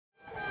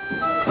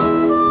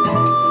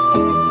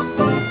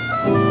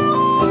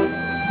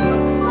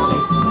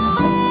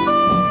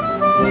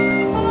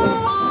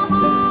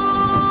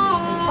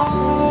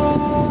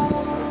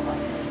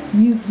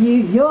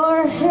give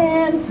your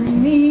hand to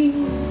me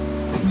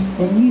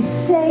and you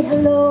say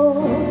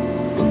hello.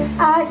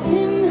 I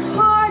can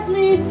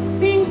hardly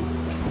speak,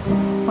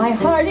 my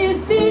heart is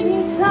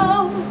beating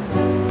so,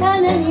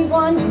 and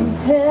anyone can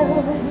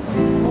tell.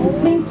 You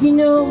think you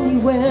know me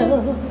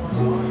well,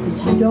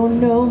 but you don't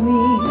know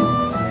me.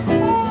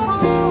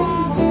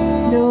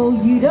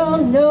 No, you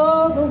don't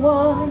know the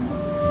one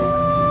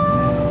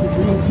who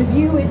dreams of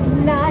you at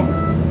night,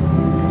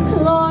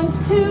 longs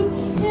to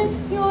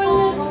kiss your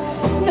lips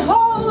and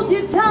hold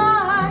you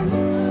tight.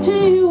 To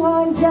you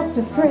I'm just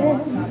a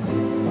friend,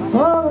 that's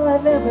all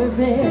I've ever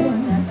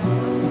been,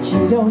 but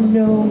you don't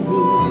know me.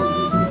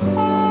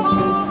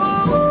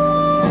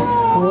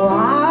 Oh,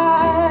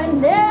 I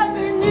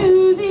never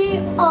knew the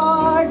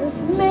art of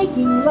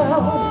making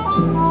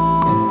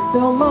love,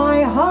 though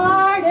my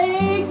heart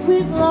aches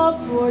with love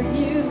for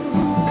you.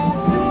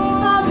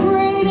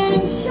 Afraid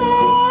and shy,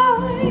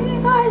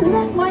 I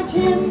let my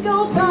chance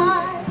go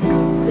by,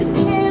 the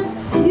chance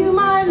you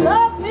might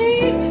love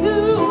me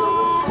too.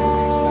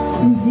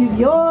 You give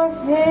your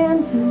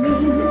hand to me,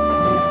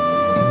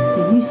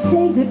 then you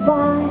say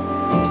goodbye.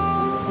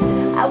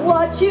 I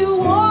watch you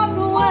walk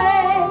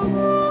away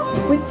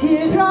with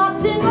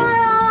teardrops in my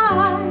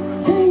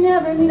eyes, to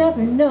never,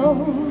 never know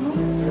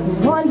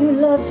the one who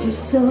loves you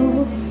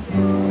so,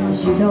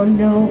 'cause you don't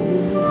know me.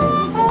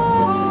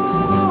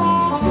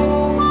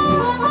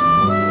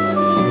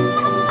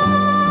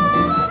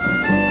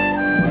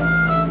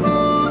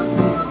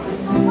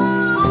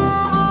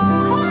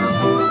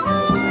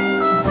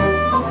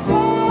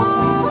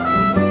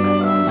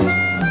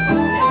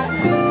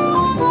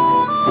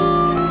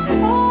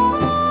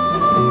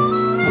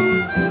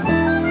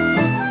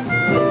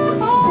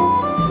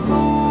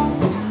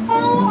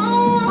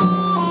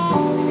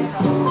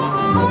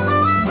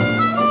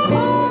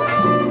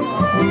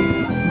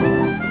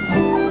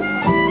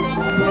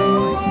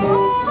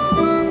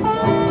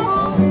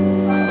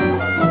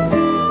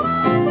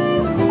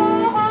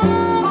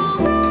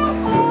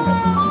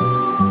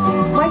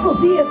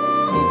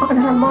 On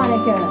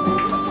harmonica.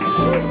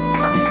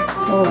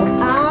 Oh,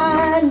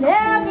 I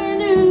never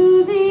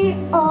knew the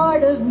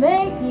art of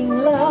making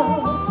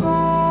love,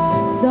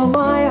 though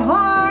my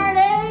heart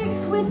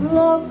aches with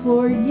love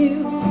for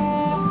you.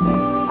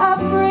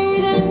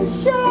 Afraid and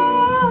shy,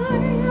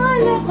 I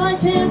let my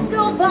chance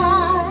go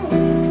by,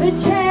 the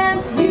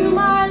chance you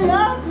might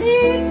love me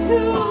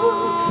too.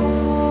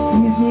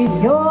 You give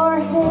your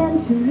hand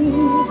to me,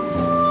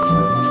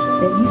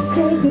 then you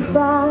say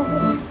goodbye.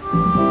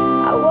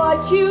 I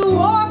watch you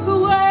walk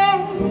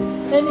away,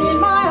 and in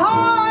my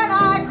heart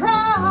I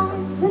cry,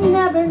 to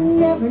never,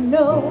 never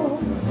know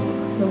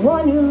the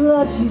one who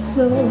loves you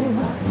so.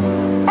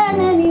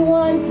 And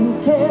anyone can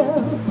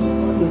tell,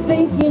 you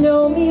think you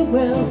know me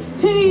well,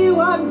 to you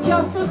I'm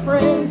just a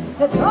friend,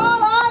 that's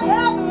all I've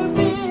ever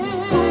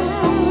been.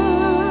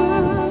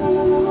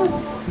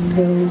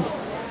 No,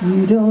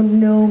 you don't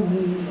know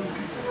me.